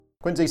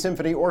Quincy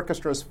Symphony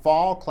Orchestra's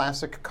Fall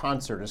Classic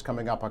Concert is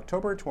coming up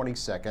October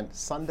 22nd,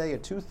 Sunday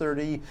at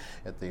 2:30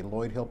 at the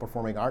Lloyd Hill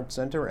Performing Arts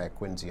Center at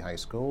Quincy High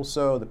School.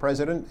 So the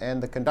president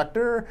and the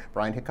conductor,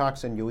 Brian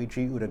Hickox and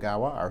Yoichi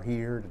Udagawa, are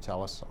here to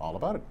tell us all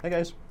about it. Hey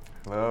guys.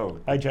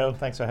 Hello. Hi Joe,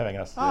 thanks for having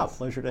us. Yes.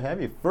 Pleasure to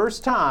have you.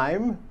 First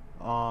time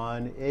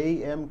on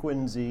AM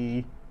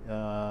Quincy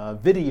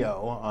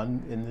video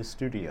in the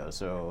studio,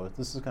 so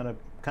this is kind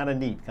of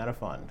neat, kind of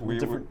fun.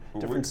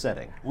 Different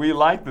setting. We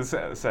like the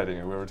setting,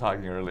 and we were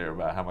talking earlier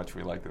about how much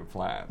we like the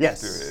plants.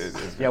 Yes.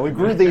 Yeah, we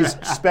grew these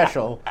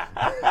special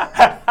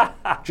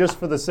just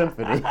for the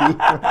symphony.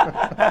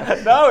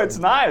 No, it's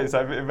nice.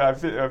 I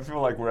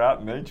feel like we're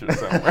out in nature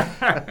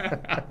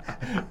somewhere.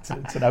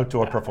 It's an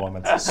outdoor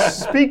performance.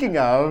 Speaking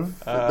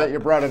of, that you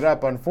brought it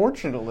up,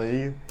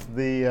 unfortunately,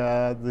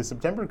 the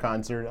September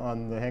concert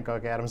on the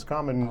Hancock Adams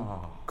Common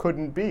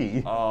couldn't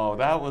be. Oh,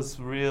 that was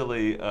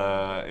really,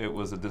 it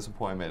was a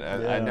disappointment.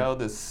 I know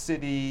the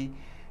city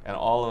and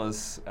all of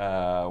us,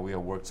 we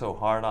have worked so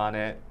hard on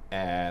it,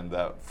 and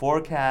the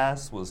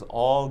forecast was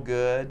all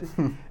good.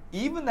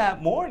 Even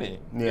that morning,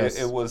 yes.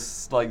 it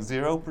was like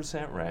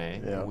 0%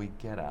 rain. Yeah. We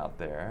get out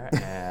there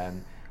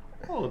and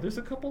there's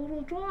a couple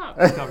little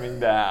drops coming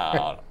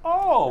down.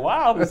 Oh,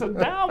 wow, there's a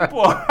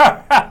downpour.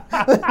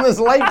 There's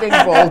lightning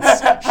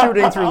bolts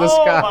shooting through the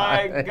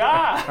sky. Oh, my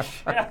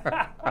gosh.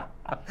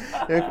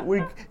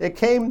 It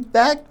came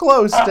that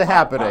close to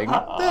happening.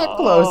 That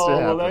close to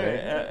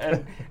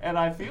happening. And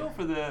I feel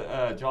for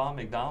the John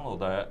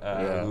McDonald,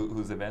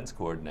 who's events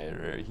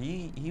coordinator.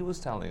 He was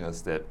telling us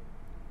that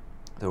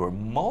there were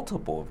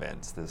multiple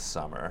events this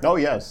summer. Oh,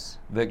 yes.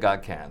 That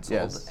got canceled.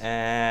 Yes.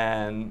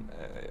 And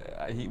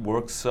he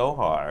worked so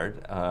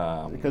hard.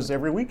 Because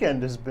every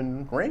weekend has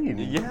been rain.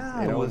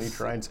 Yeah. When you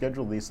try and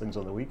schedule these things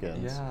on the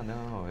weekends. Yeah,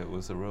 no, it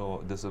was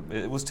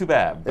it was too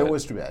bad. It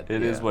was too bad.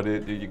 It is what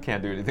you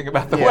can't do anything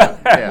about the weather.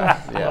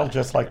 Yeah. Well,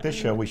 just like this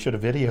show, we should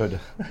have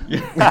videoed.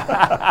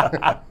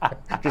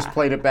 Just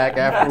played it back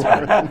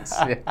afterwards.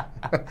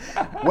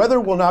 Weather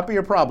will not be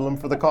a problem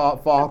for the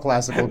fall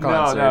classical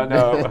concert.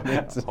 No.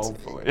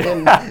 Hopefully.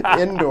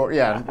 Indoor,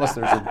 unless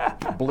there's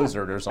a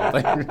blizzard or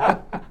something.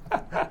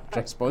 Which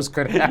I suppose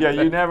could happen. Yeah,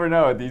 you never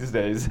know it these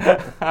days.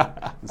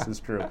 This is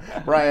true.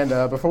 Brian,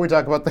 before we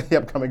talk about the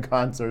upcoming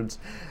concerts,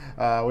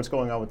 what's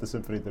going on with the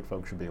symphony that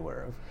folks should be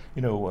aware of?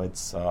 You know,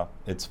 it's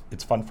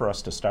fun for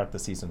us to start the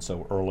season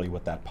so early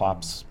with that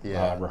pops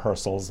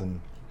rehearsals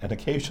and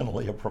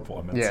occasionally a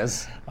performance.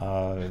 Yes.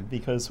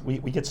 Because we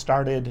get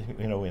started,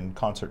 in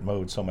concert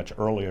mode so much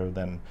earlier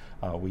than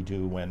we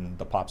do when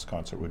the Pops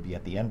concert would be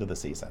at the end of the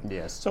season.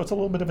 Yes. So it's a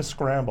little bit of a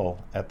scramble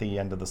at the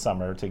end of the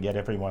summer to get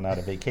everyone out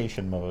of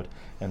vacation mode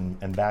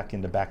and back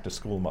into back to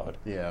school mode.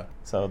 Yeah.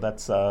 So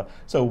that's so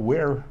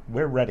we're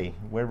ready.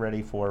 We're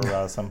ready for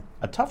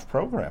a tough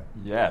program.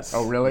 Yes.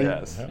 Oh, really?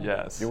 Yes. Yeah.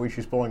 Yes.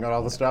 Yoichi's pulling out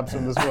all the stops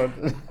in this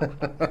one.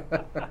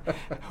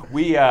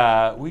 We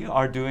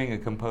are doing a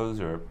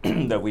composer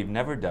that we've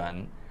never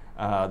done.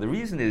 The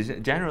reason is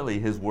generally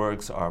his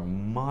works are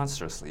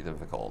monstrously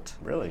difficult.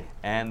 Really?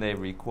 And they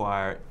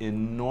require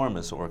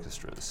enormous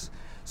orchestras.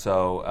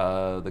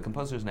 So the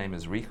composer's name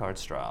is Richard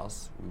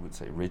Strauss. We would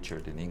say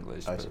Richard in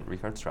English, but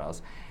Richard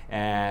Strauss.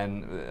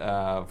 And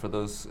for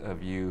those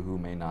of you who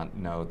may not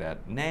know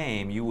that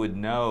name, you would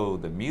know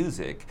the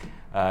music.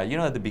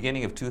 At the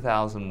beginning of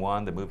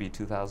 2001, the movie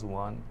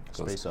 2001?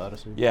 Space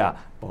Odyssey? Yeah.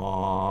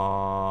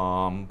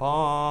 Bum, bum,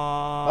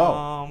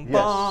 oh,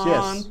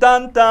 yes.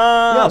 dun,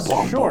 dun. Yes,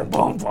 bum, sure.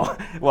 Bum, bum, bum.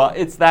 Well,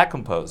 it's that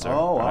composer.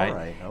 Oh, right? All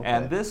right. Okay.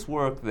 And this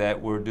work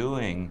that we're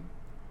doing,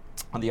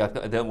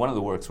 one of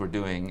the works we're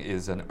doing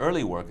is an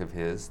early work of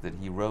his that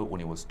he wrote when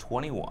he was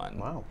 21.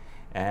 Wow.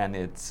 And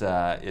it's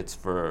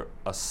for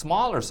a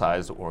smaller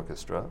sized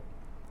orchestra,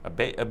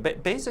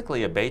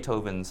 basically a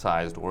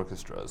Beethoven-sized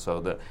orchestra.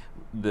 So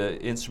the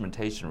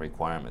instrumentation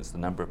requirements, the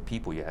number of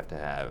people you have to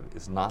have,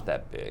 is not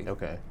that big.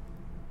 Okay.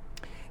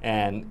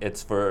 And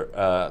it's for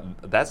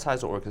that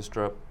size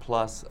orchestra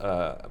plus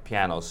a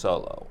piano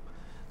solo.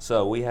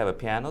 So we have a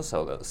piano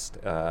soloist.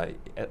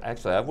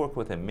 Actually, I've worked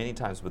with him many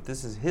times, but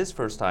this is his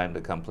first time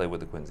to come play with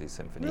the Quincy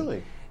Symphony.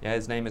 Really? Yeah,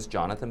 his name is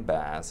Jonathan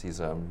Bass.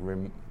 He's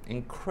an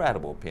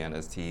incredible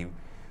pianist. He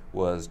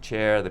was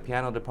chair of the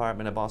piano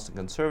department at Boston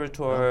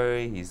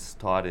Conservatory. He's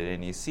taught at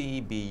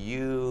NEC,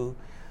 BU.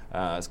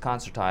 Is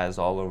concertized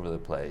all over the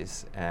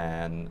place.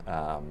 And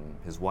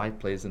his wife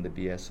plays in the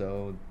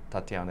BSO,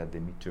 Tatiana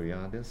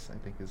Dimitriadis, I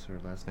think is her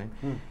last name.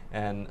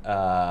 And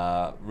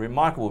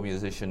remarkable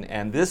musician.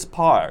 And this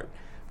part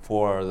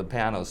for the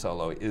piano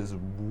solo is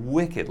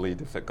wickedly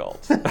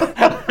difficult.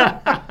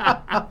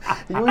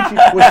 Yoichi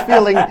Yoichi was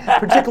feeling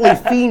particularly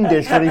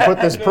fiendish when he put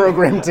this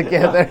program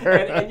together.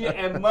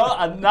 and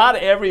not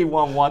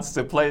everyone wants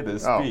to play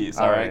this piece,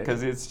 all right? right.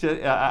 Because it's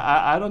just,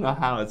 I don't know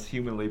how it's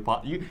humanly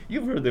possible.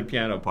 You've heard the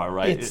piano part,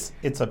 right?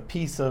 It's a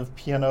piece of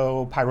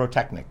piano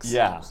pyrotechnics.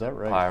 Yeah, Is that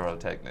right?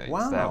 Pyrotechnics.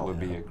 Wow. That would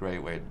be a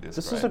great way to describe it.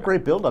 This is a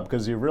great build-up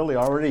because you really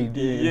already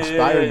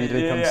inspired me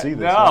to come see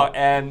this. No,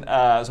 and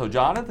so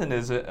Jonathan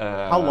is.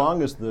 How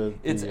long is the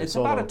It's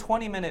solo? about a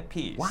 20-minute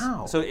piece.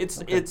 Wow. So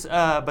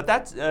but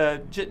that's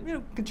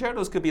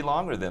concertos could be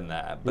longer than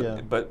that. But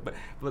Yeah. but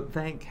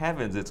thank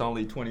heavens it's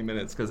only 20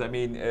 minutes because I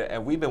mean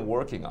we've been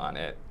working on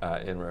it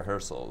in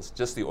rehearsals,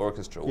 just the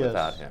orchestra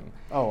without him.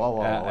 I see.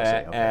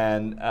 Okay.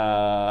 And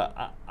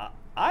I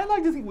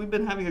like to think we've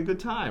been having a good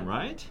time,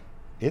 right?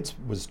 It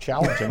was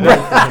challenging right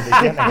from the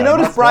beginning. You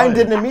notice Brian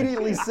didn't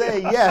immediately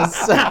say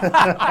yes.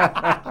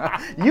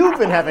 You've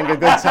been having a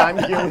good time,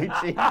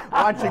 Yoichi,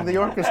 watching the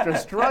orchestra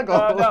struggle.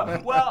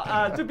 No.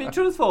 Well, to be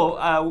truthful,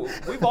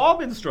 we've all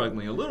been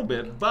struggling a little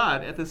bit,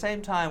 but at the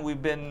same time,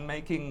 we've been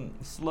making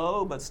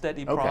slow but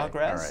steady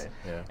progress.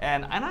 All right.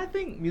 Yeah. And I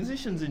think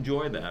musicians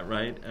enjoy that,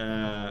 right?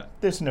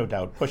 There's no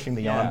doubt pushing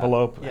the Yeah.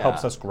 envelope Yeah.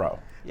 helps us grow.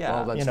 Yeah.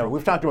 Well, that's You true. know,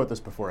 We've talked about this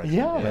before, actually.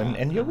 Yeah,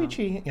 and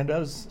Yoichi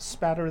does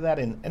spatter that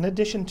in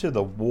addition to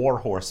the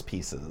warhorse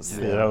pieces,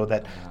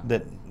 that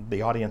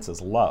the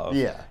audiences love.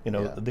 Yeah,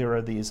 There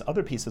are these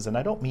other pieces, and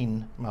I don't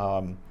mean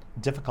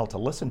difficult to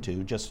listen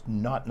to, just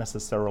not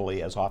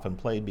necessarily as often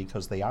played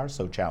because they are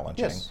so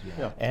challenging. Yes.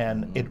 Yeah.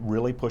 And it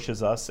really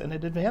pushes us and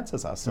it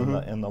advances us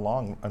in the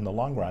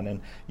long run.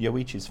 And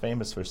Yoichi's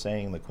famous for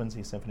saying the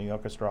Quincy Symphony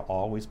Orchestra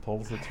always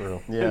pulls it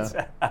through.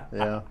 Yeah.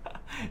 Yeah.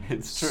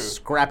 It's true.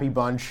 Scrappy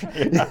bunch.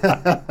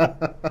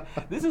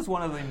 This is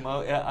one of the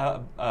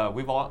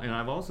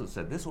I've also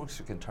said this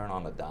orchestra can turn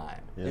on a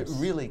dime. Yes. It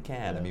really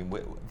can. Yeah. I mean,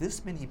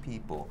 this many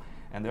people,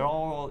 and they're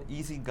all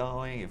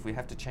easygoing. If we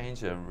have to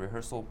change a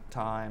rehearsal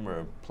time or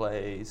a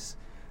place,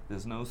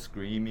 there's no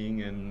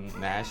screaming and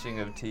gnashing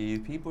of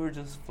teeth. People are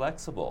just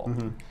flexible.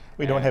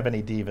 We don't have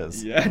any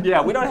divas.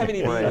 Yeah, we don't have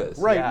any divas.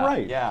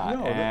 Right. Yeah,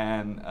 No,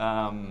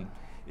 and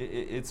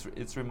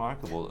it's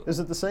remarkable. Is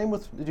it the same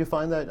with? Did you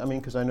find that? I mean,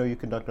 because I know you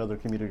conduct other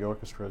community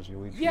orchestras.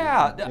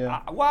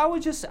 Yeah. Well,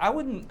 I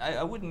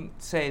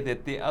wouldn't say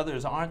that the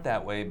others aren't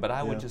that way, but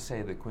I would just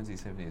say that Quincy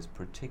Symphony is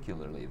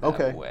particularly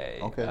that way.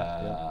 Okay.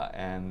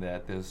 And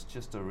that there's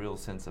just a real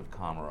sense of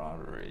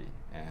camaraderie,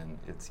 and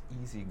it's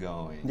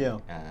easygoing. Yeah.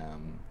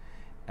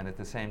 And at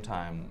the same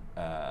time,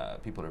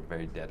 people are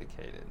very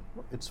dedicated.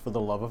 It's for the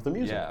love of the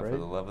music, Yeah, right? for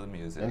the love of the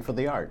music. And for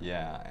the art.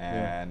 Yeah,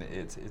 and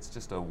it's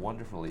just a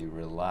wonderfully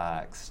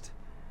relaxed.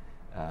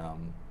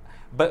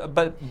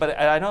 But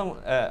I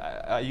don't.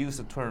 I use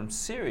the term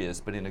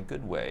serious, but in a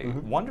good way.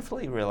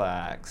 Wonderfully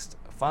relaxed,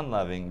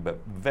 fun-loving,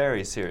 but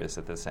very serious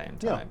at the same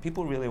time. Yeah.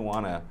 People really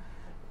want to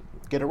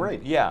Get it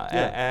right. Yeah,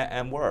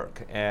 and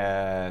work.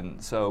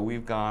 And so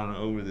we've gone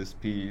over this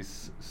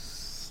piece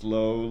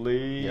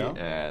slowly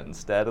and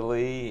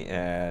steadily,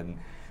 and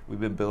we've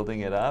been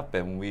building it up,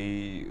 and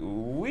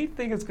we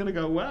think it's going to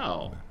go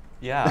well.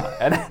 Yeah,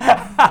 and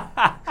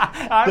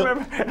I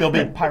remember There'll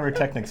be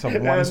pyrotechnics of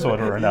one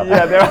sort or another.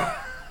 Yeah,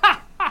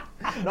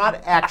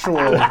 Not actual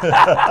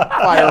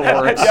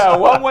fireworks. yeah,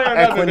 one way or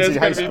At another, there's Quincy going to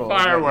High be School.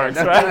 fireworks,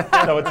 right?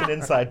 No, it's an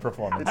inside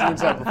performance. It's an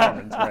inside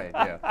performance, right?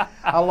 Yeah.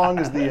 How long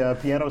is the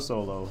piano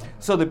solo?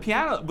 So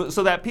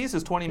that piece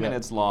is 20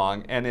 minutes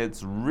long, and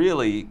it's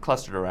really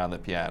clustered around the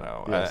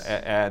piano. Yes.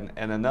 And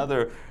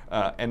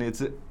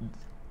it's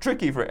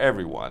tricky for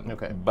everyone.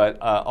 Okay. But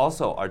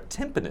also our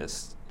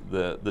timpanist,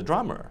 the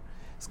drummer,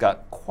 has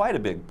got quite a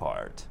big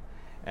part.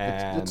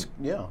 And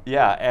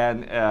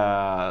and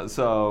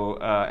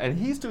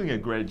he's doing a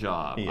great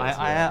job. He is,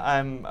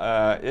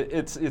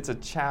 It's a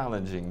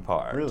challenging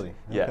part. Really?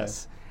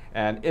 Yes.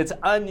 And it's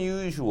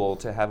unusual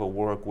to have a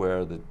work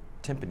where the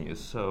timpani is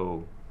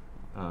so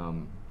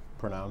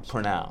Pronounced.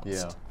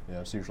 Yeah,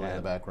 it's usually in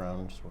the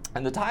background.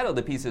 And the title of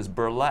the piece is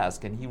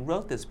Burlesque, and he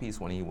wrote this piece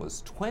when he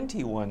was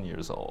 21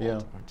 years old.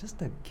 Yeah.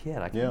 Just a kid.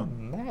 I can't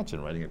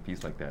imagine writing a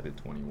piece like that at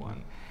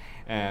 21.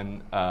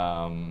 And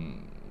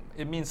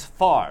it means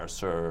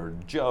farce or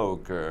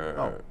joke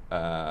or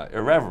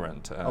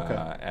irreverent.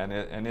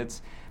 And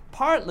it's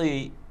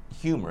partly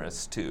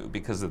humorous too,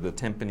 because of the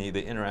timpani,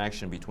 the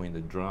interaction between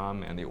the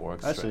drum and the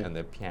orchestra and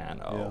the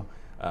piano.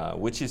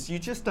 Which is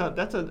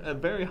that's a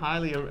very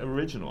highly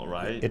original,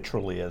 right? It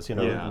truly is.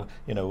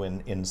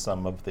 In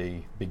some of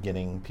the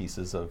beginning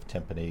pieces of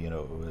timpani,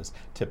 it was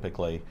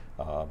typically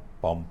bum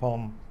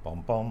bum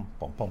bum bum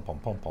bum bum bum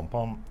bum bum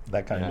bum,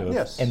 that kind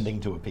of ending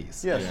to a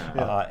piece. Yes.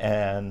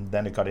 And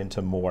then it got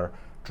into more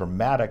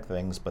dramatic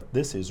things, but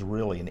this is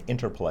really an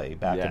interplay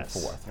back and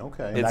forth.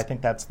 Okay. And I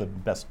think that's the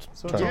best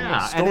term.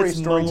 And it's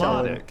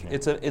melodic.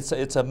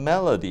 It's a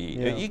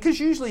melody. Because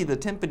usually the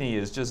timpani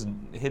is just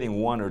hitting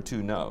one or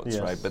two notes,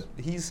 right? But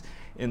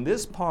in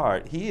this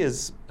part, he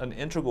is an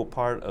integral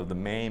part of the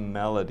main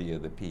melody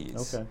of the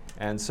piece. Okay.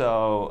 And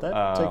so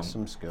that takes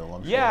some skill,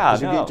 I'm sure. Yeah,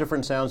 because you get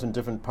different sounds in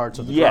different parts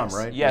of the drum,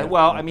 right? Yeah.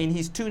 Well, I mean,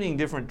 he's tuning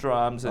different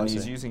drums, and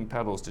he's using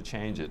pedals to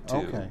change it too.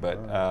 Okay.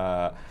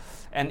 But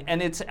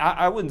And it's,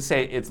 I wouldn't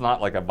say it's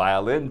not like a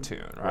violin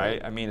tune,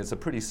 right? I mean, it's a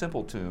pretty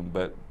simple tune,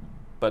 but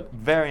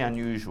very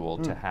unusual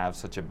to have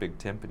such a big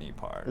timpani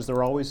part. Is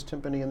there always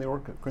timpani in the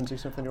Quincy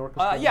Symphony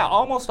Orchestra? Yeah,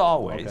 almost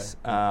always.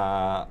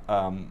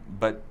 Okay.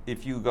 But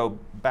if you go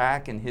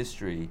back in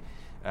history,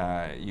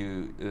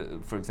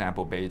 for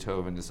example,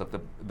 Beethoven and stuff,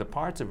 the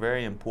parts are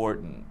very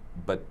important,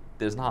 but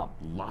there's not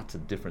lots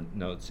of different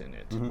notes in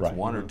it. It's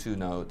one or two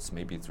notes,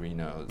 maybe three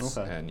notes,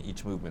 and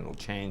each movement will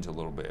change a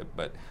little bit.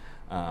 But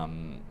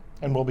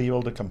and we'll be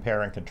able to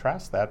compare and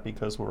contrast that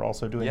because we're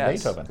also doing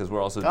Beethoven. Because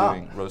we're also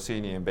doing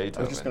Rossini and Beethoven.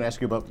 I was just going to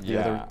ask you about the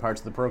other parts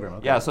of the program.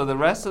 Okay. Yeah, so the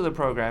rest of the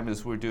program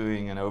is we're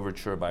doing an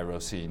overture by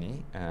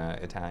Rossini,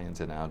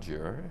 Italians in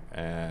Algiers,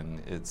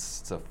 and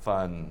it's a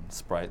fun,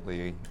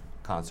 sprightly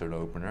concert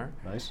opener.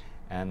 Nice.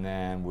 And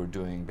then we're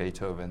doing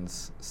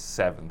Beethoven's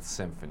 7th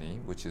Symphony,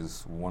 which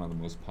is one of the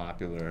most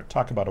popular.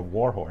 Talk about a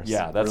warhorse.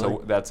 Yeah,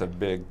 that's a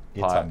big.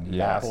 It's a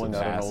massive,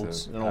 an old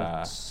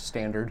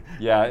standard.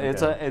 Yeah,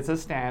 it's a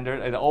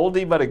standard, an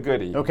oldie but a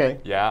goodie.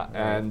 Okay. Yeah,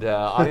 and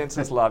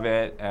audiences love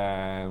it,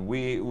 and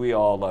we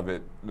all love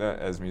it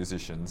as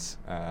musicians,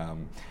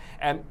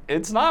 and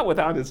it's not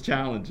without its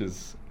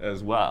challenges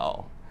as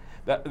well.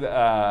 But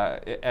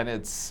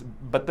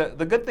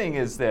the good thing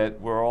is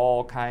that we're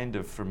all kind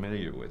of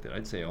familiar with it.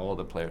 I'd say all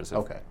the players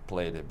have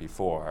played it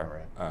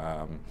before.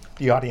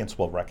 The audience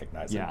will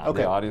recognize it. Yeah,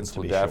 the audience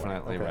will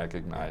definitely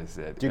recognize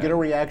it. Do you get a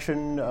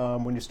reaction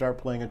when you start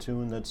playing a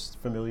tune that's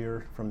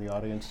familiar from the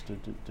audience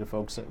to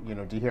folks?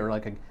 Do you hear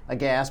like a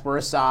gasp or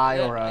a sigh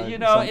or a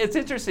it's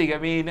interesting. I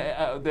mean,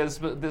 there's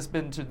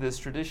been this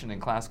tradition in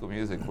classical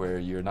music where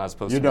you're not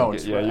supposed to don't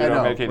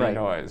make any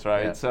noise,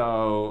 right? Yeah.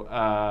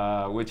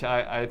 So, which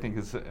I think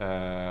is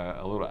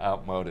a little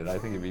outmoded. I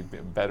think it'd be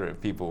better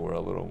if people were a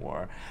little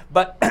more.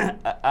 But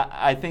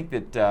I think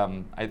that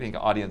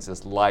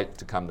audiences like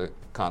to come to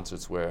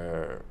concerts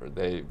where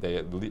they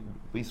at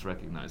least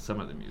recognize some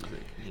of the music.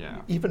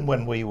 Yeah. Even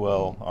when we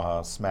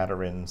will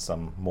smatter in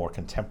some more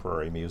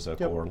contemporary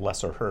music or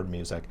lesser heard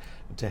music,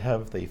 to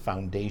have the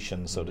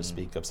foundation, so to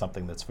speak, of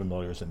something that's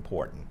familiar is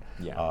important.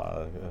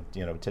 Yeah.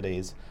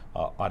 Today's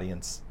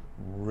audience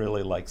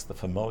really likes the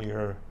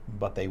familiar,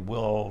 but they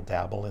will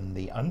dabble in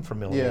the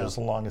unfamiliar as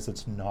long as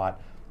it's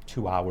not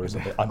 2 hours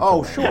of the unfamiliar.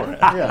 Oh, sure.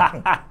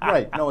 Yeah.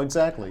 Right. No,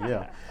 exactly.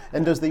 Yeah.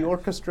 And does the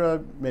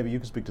orchestra, maybe you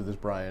can speak to this,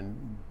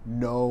 Brian,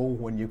 know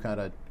when you kind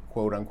of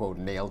quote unquote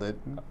nailed it?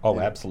 Oh,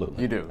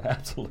 absolutely. You do?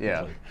 Absolutely.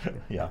 Yeah.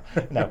 Yeah.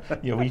 Now,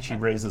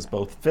 Yoichi raises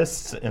both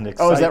fists in excitement.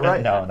 Oh, is that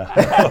right? No.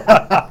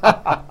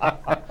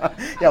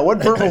 Yeah,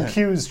 what verbal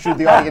cues should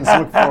the audience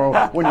look for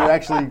when you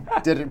actually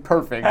did it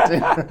perfect?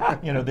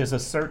 There's a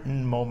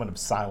certain moment of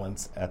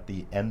silence at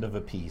the end of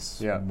a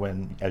piece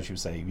when, as you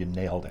say, you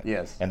nailed it.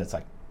 Yes. And it's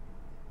like,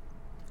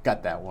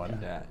 got that one.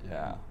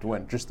 Yeah.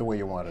 Went just the way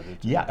you wanted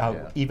it to.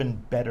 Yeah, even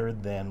better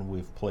than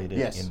we've played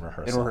it in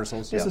rehearsal. In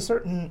rehearsals, There's a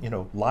certain,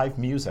 live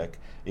music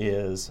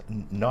is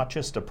not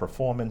just a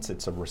performance,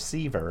 it's a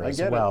receiver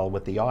as well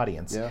with the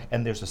audience. Yeah.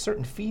 And there's a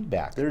certain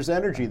feedback. There's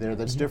energy there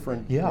that's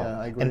different. Yeah,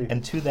 I agree.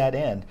 And to that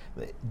end,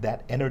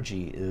 that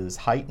energy is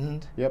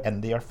heightened,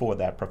 and therefore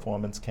that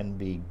performance can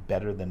be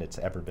better than it's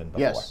ever been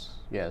before.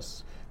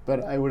 Yes.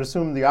 But I would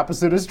assume the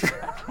opposite is true.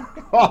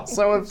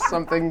 Also, if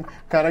something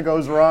kind of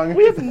goes wrong,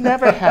 we've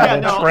never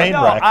had a train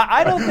wreck.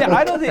 I don't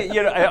think.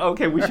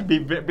 Okay, we should be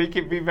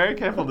very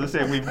careful to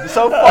say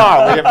so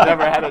far we have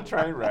never had a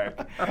train wreck.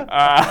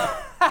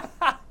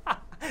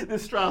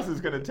 This Strauss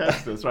is going to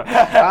test us, right?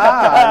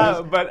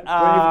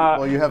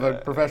 You have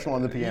a professional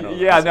on the piano.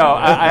 Yeah, no,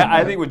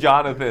 I think with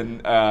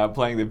Jonathan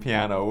playing the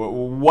piano,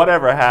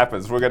 whatever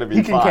happens, we're going to be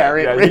fine. He can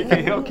carry it. Yeah,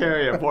 he'll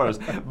carry it for us.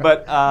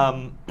 But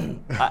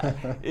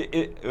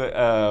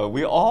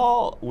we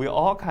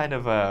all kind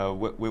of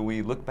when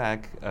we look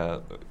back,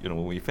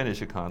 when we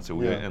finish a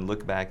concert and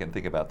look back and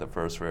think about the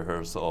first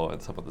rehearsal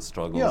and some of the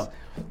struggles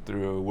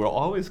through, we're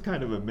always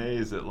kind of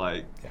amazed at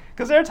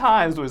because there are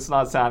times when it's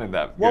not sounding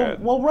that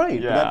good. Well, right.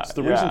 Yeah, that's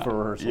the reason for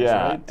rehearsals,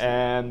 right?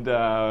 And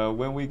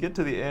when we get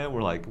to the end,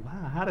 we're like,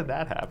 wow, how did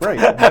that happen? Right.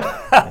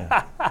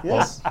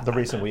 Yes. Well, the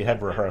reason we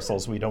had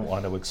rehearsals, we don't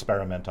want to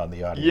experiment on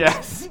the audience.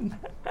 Yes.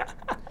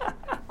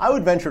 I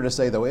would venture to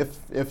say, though,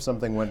 if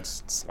something went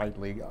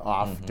slightly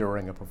off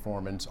during a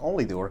performance,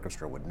 only the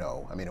orchestra would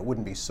know. I mean, it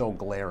wouldn't be so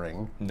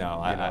glaring. No,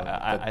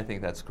 I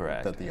think that's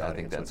correct. That the audience I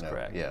think that's would know.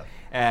 correct. Yeah.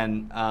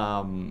 And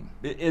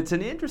it's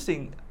an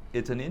interesting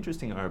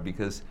art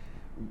because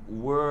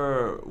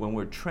when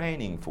we're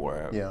training for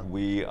it,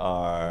 we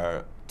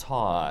are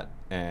taught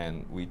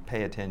and we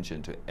pay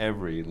attention to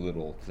every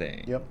little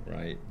thing. Yep.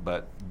 Right.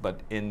 But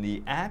in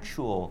the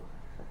actual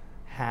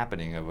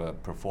happening of a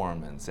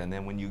performance, and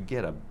then when you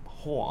get a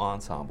whole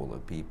ensemble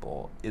of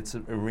people, it's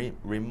a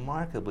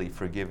remarkably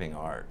forgiving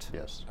art.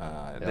 Yes.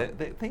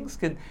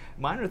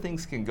 Minor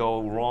things can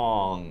go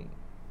wrong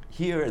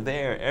here,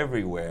 there,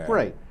 everywhere.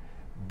 Right.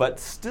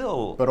 But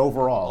still. But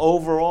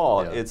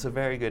overall, it's a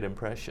very good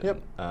impression.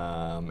 Yep.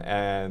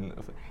 And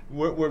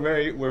we're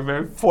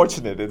very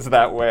fortunate it's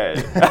that way.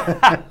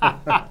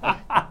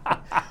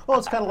 Well,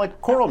 it's kind of like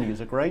choral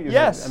music, right?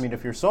 Yes. I mean,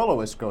 if your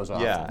soloist goes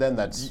off, then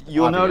that's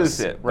you'll obvious. notice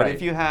it. Right. But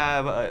if you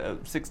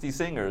have 60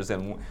 singers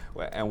and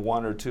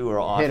one or two are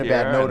off hit a here,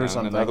 bad note or and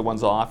something, another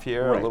one's off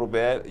here right. a little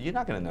bit, you're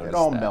not going to notice it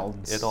all that.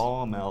 melts. It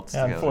all melts.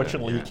 Yeah, together.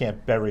 unfortunately, Yeah. you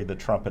can't bury the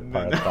trumpet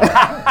part.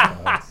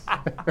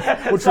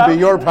 Which would be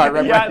your part,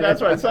 right? Yeah,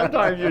 that's right.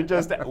 Sometimes you're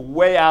just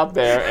way out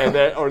there, and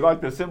then, or like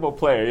the cymbal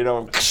player, you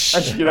know.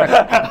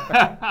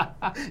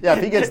 Yeah,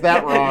 if he gets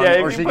that wrong,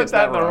 yeah, or if she you put gets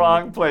that in the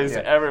wrong, wrong place,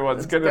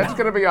 everyone's gonna. That's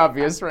gonna be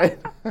obvious, right?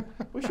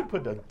 We should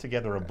put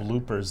together a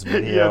bloopers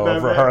video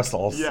of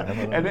rehearsals. Yeah,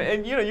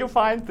 and you know, you'll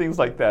find things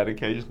like that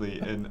occasionally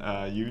in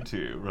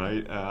YouTube,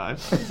 right?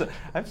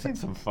 I've seen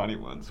some funny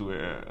ones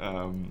where,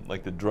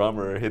 like the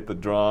drummer hit the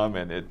drum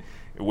and it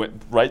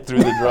went right through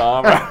the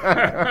drum.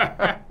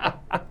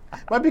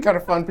 Might be kind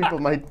of fun. People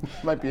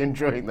might be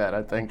enjoying that,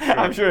 I think. Sure.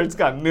 I'm sure it's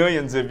got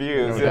millions of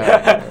views.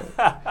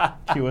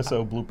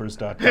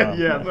 QSObloopers.com.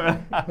 Yeah.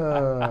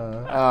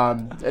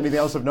 Anything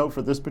else of note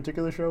for this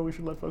particular show we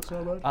should let folks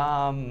know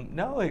about?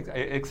 No,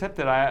 except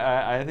that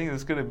I think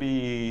it's going to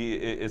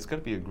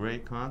be a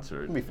great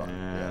concert. It'll be fun.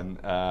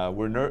 And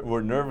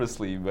we're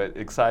nervously but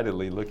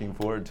excitedly looking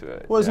forward to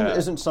it. Well,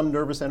 isn't some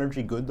nervous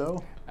energy good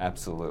though?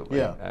 Absolutely.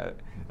 Yeah.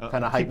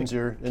 Kind of heightens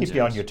your instincts. Keep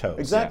you on your toes.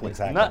 Exactly.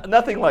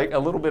 Nothing like a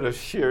little bit of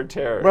sheer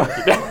terror.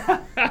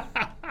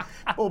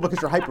 Well,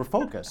 because you're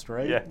hyper-focused,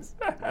 right? Yes.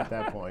 At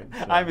that point.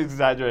 So. I'm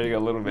exaggerating a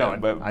little bit, No,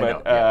 but I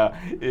know,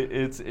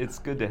 it's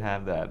good to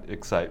have that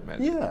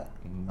excitement. Yeah.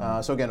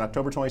 So again,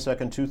 October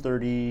 22nd,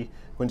 2:30,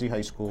 Quincy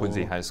High School.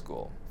 Quincy High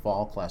School.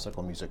 Fall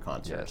Classical Music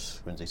Concert.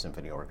 Yes. Quincy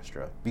Symphony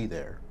Orchestra. Be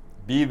there.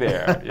 Be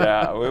there,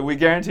 yeah. We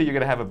guarantee you're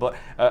going to have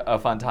a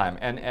fun time.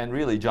 And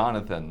really,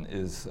 Jonathan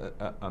is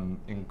an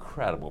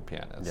incredible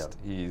pianist. Yep.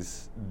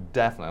 He's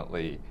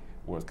definitely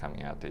worth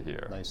coming out to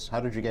hear. Nice.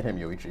 How did you get him,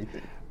 Yoichi?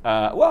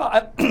 Well,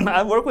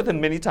 I've worked with him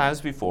many times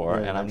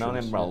before, Yeah, and I've known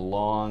him for a yeah.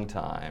 long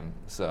time.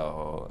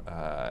 So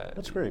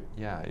That's great.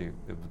 Yeah,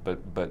 but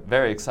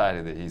very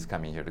excited that he's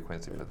coming here to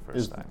Quincy for the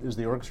first time. Is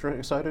the orchestra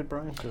excited,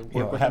 Brian? To work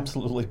You know, with him?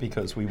 absolutely,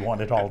 because we want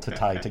it all to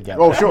tie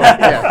together. Oh, sure.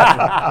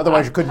 Yeah.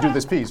 Otherwise, you couldn't do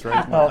this piece,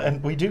 right? Well,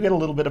 and we do get a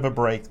little bit of a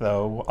break,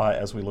 though,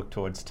 as we look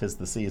towards 'Tis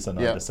the Season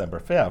on December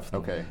 5th.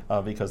 Okay.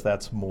 Because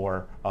that's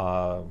more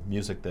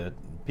music that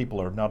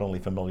people are not only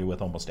familiar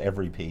with almost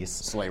every piece.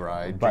 Sleigh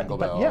Ride, But, Jingle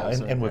but Bells.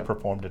 yeah, and we've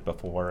performed it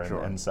before, and,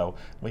 Sure. and so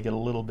we get a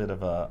little bit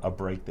of a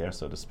break there,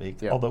 so to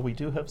speak. Yeah. Although we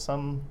do have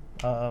some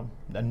a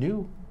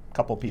new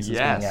couple pieces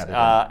being Yes, added.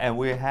 and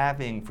we're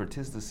having for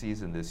 'Tis the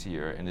Season this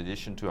year, in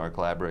addition to our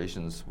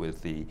collaborations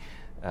with the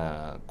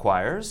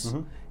choirs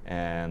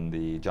and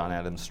the John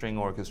Adams String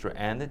Orchestra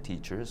and the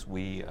teachers,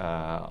 we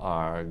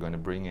are going to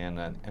bring in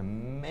an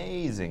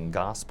amazing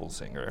gospel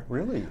singer.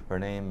 Really? Her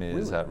name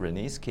is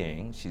Renice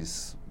King.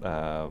 She's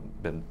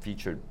been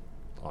featured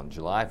on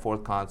July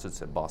 4th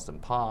concerts at Boston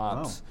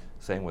Pops. Wow.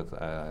 Same with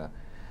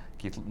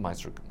Keith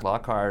Meister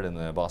Lockhart and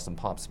the Boston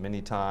Pops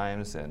many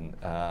times, and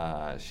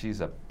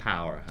she's a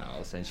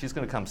powerhouse. And she's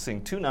going to come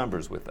sing 2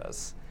 numbers with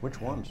us.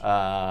 Which ones?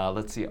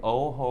 Let's see,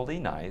 Oh Holy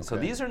Night. So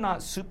these are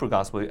not super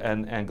gospel,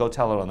 and Go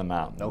Tell It on the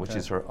Mountain, which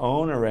is her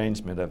own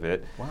arrangement of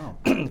it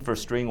for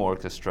string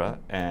orchestra.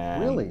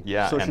 And Really?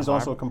 Yeah. So and she's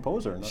also a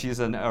composer. She's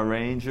an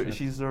arranger.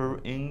 She's an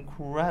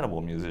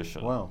incredible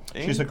musician. Wow.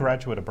 She's a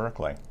graduate of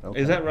Berkeley.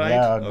 Is that right?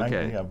 Yeah.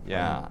 Okay.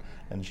 Yeah.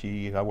 And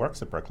she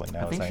works at Berkeley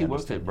now. I think she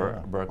works at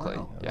Berkeley.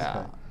 Wow. Yeah.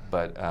 Okay.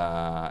 But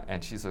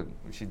and she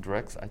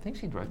directs. I think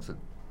she directs a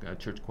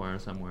church choir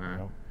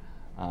somewhere.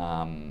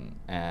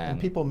 And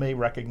people may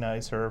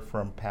recognize her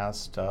from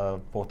past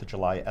 4th of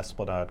July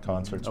Esplanade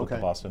concerts with the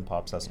Boston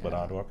Pops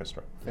Esplanade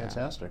Orchestra.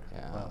 Fantastic.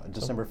 Yeah. Wow.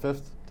 December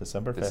 5th?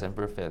 December 5th.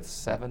 December 5th,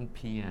 7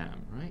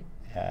 p.m., right?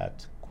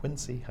 At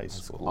Quincy High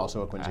School.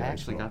 Also at Quincy High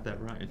School. I School. actually got that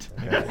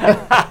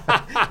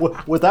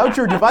right. Without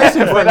your device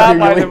in front Without of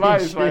you. my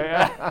device,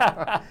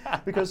 right?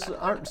 Because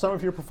aren't some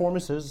of your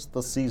performances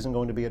the season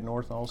going to be at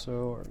North also?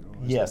 Or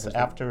Yes,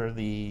 after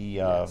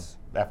the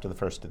after the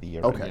first of the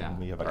year. Okay.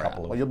 We have a All right.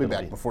 couple of. Well, you'll be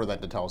back before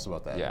that to tell us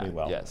about that. Yeah. We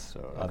will. Yes.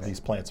 So, These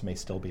plants may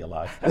still be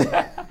alive,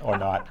 or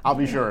not. I'll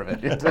be sure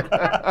of it.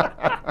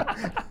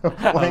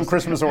 Playing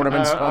Christmas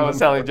ornaments. I was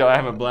telling Joe I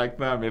have a black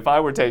thumb. If I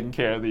were taking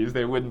care of these,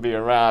 they wouldn't be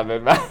around.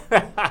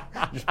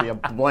 Just be a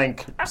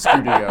blank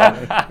studio.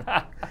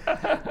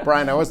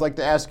 Brian, I always like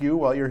to ask you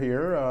while you're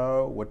here,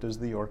 what does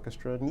the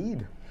orchestra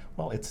need?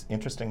 Well, it's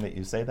interesting that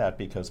you say that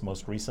because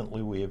most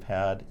recently we have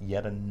had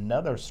yet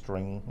another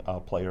string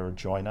player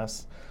join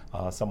us.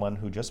 Someone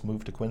who just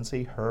moved to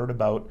Quincy heard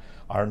about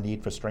our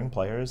need for string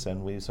players,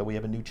 and we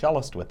have a new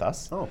cellist with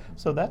us. Oh.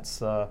 So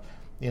that's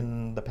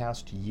in the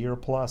past year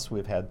plus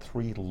we've had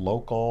 3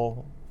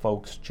 local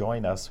folks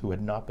join us who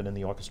had not been in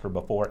the orchestra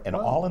before, and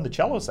all in the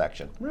cello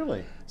section.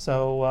 Really?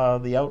 So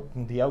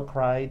the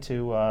outcry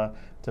to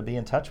be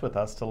in touch with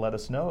us to let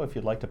us know if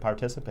you'd like to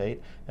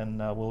participate, and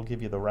we'll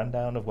give you the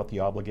rundown of what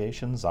the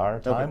obligations are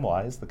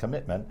time-wise, the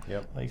commitment,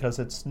 because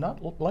it's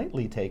not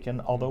lightly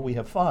taken. Although we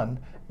have fun,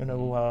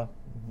 you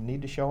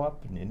need to show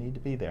up and you need to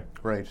be there.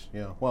 Great.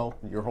 Yeah. Well,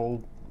 your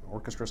whole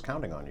orchestra's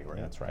counting on you,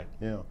 right? That's right.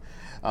 Yeah.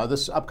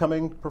 This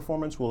upcoming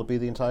performance, will it be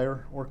the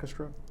entire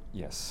orchestra?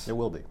 Yes. It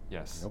will be?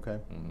 Yes. Okay.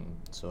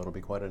 So it'll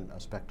be quite a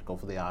spectacle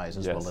for the eyes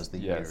as yes. well as the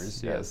yes.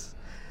 ears. Yes.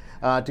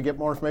 To get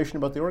more information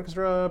about the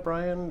orchestra,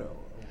 Brian,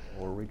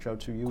 or reach out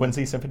to you?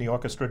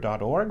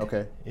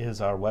 QuincySymphonyOrchestra.org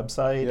is our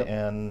website, Yep.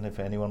 and if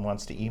anyone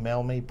wants to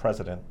email me,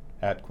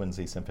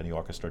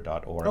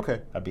 president@QuincySymphonyOrchestra.org.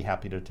 Okay. I'd be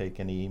happy to take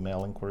any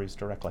email inquiries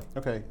directly.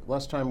 Okay.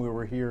 Last time we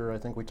were here, I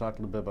think we talked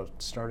a little bit about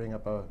starting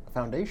up a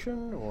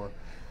foundation, or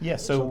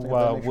Yes, so something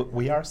of that nature?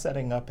 we are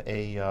setting up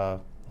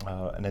an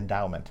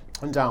endowment.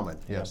 Endowment,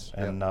 yes.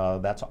 And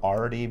that's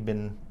already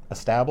been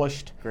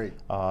established. Great.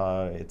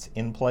 It's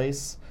in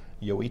place.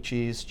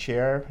 Yoichi's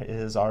chair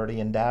is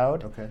already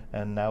endowed, Okay.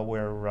 and now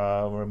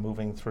we're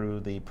moving through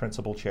the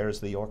principal chairs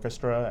of the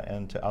orchestra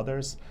and to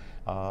others,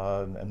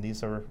 and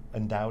these are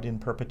endowed in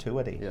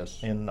perpetuity,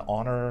 Yes. in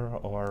honor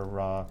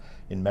or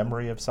in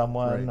memory of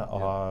someone,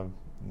 Right,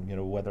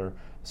 whether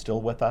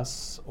still with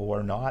us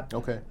or not.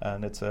 Okay.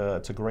 And it's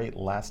a great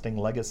lasting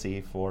legacy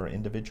for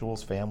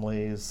individuals,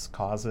 families,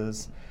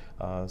 causes.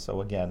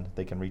 So again,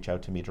 they can reach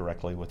out to me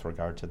directly with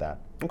regard to that.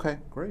 Okay,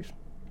 great.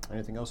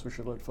 Anything else we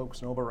should let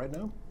folks know about right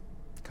now?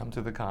 Come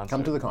to the concert.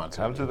 Come to the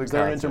concert. Come to the Is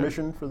there an concert.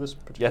 intermission for this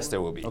particular? Yes, there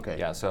will be. Okay.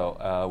 Yeah, so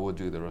we'll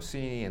do the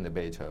Rossini and the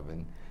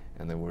Beethoven,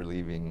 and then we're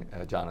leaving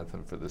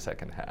Jonathan for the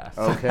second half.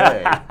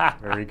 Okay,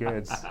 very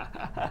good.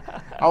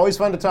 Always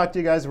fun to talk to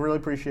you guys. Really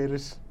appreciate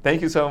it.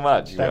 Thank you so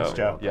much. Thanks,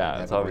 Joe. Yeah,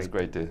 Have it's a always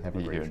great- great to have a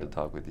be great here and show. to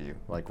talk with you.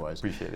 Likewise. Appreciate it.